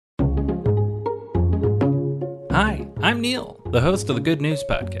Hi, I'm Neil, the host of the Good News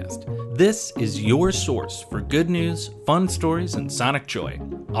Podcast. This is your source for good news, fun stories, and sonic joy.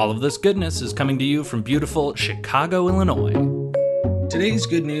 All of this goodness is coming to you from beautiful Chicago, Illinois. Today's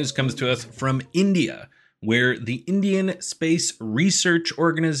good news comes to us from India, where the Indian Space Research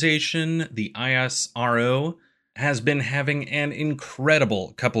Organization, the ISRO, has been having an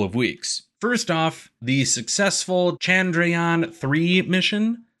incredible couple of weeks. First off, the successful Chandrayaan-3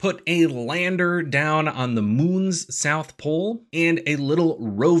 mission put a lander down on the moon's south pole, and a little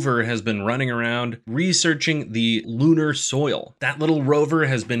rover has been running around researching the lunar soil. That little rover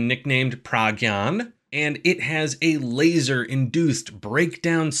has been nicknamed Pragyan, and it has a laser-induced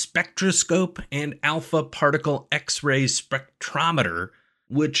breakdown spectroscope and alpha particle X-ray spectrometer,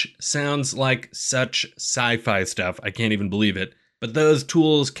 which sounds like such sci-fi stuff. I can't even believe it. But those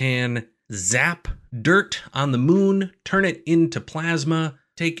tools can zap dirt on the moon, turn it into plasma,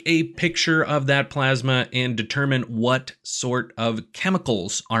 take a picture of that plasma, and determine what sort of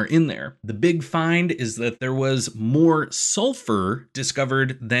chemicals are in there. The big find is that there was more sulfur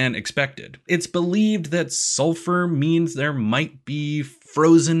discovered than expected. It's believed that sulfur means there might be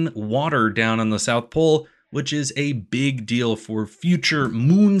frozen water down on the South Pole, which is a big deal for future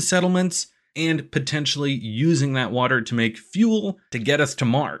moon settlements and potentially using that water to make fuel to get us to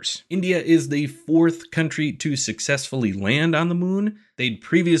Mars. India is the fourth country to successfully land on the moon. They'd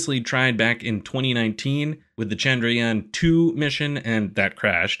previously tried back in 2019 with the Chandrayaan-2 mission, and that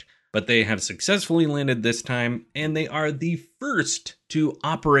crashed. But they have successfully landed this time, and they are the first to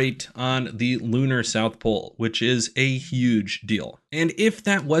operate on the lunar South Pole, which is a huge deal. And if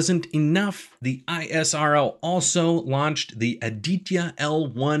that wasn't enough, the ISRO also launched the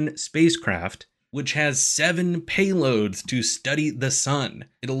Aditya-L1 spacecraft, which has 7 payloads to study the sun.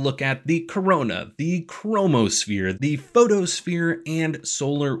 It'll look at the corona, the chromosphere, the photosphere, and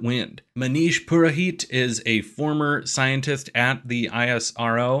solar wind. Manish Purohit is a former scientist at the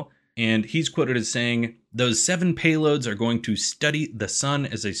ISRO, and he's quoted as saying, "Those 7 payloads are going to study the sun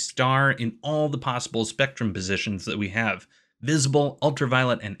as a star in all the possible spectrum positions that we have, visible,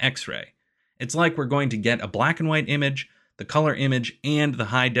 ultraviolet, and X-ray. It's like we're going to get a black and white image, the color image, and the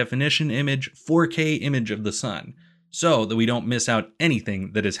high definition image, 4K image of the sun, so that we don't miss out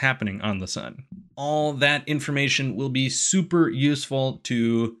anything that is happening on the sun." All that information will be super useful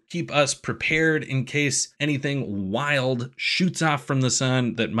to keep us prepared in case anything wild shoots off from the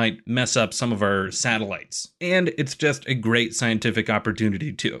sun that might mess up some of our satellites. And it's just a great scientific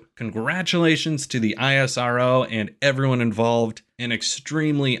opportunity too. Congratulations to the ISRO and everyone involved. An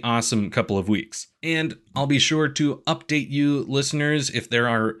extremely awesome couple of weeks. And I'll be sure to update you listeners if there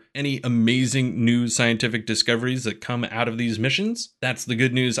are any amazing new scientific discoveries that come out of these missions. That's the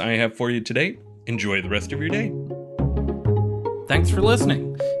good news I have for you today. Enjoy the rest of your day. Thanks for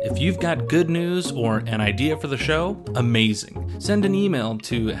listening. If you've got good news or an idea for the show, amazing. Send an email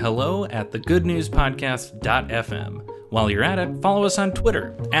to hello@thegoodnewspodcast.fm. While you're at it, follow us on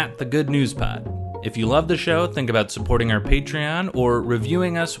Twitter @thegoodnewspod. If you love the show, think about supporting our Patreon or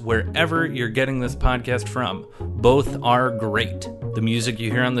reviewing us wherever you're getting this podcast from. Both are great. The music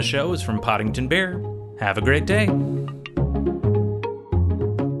you hear on the show is from Poddington Bear. Have a great day.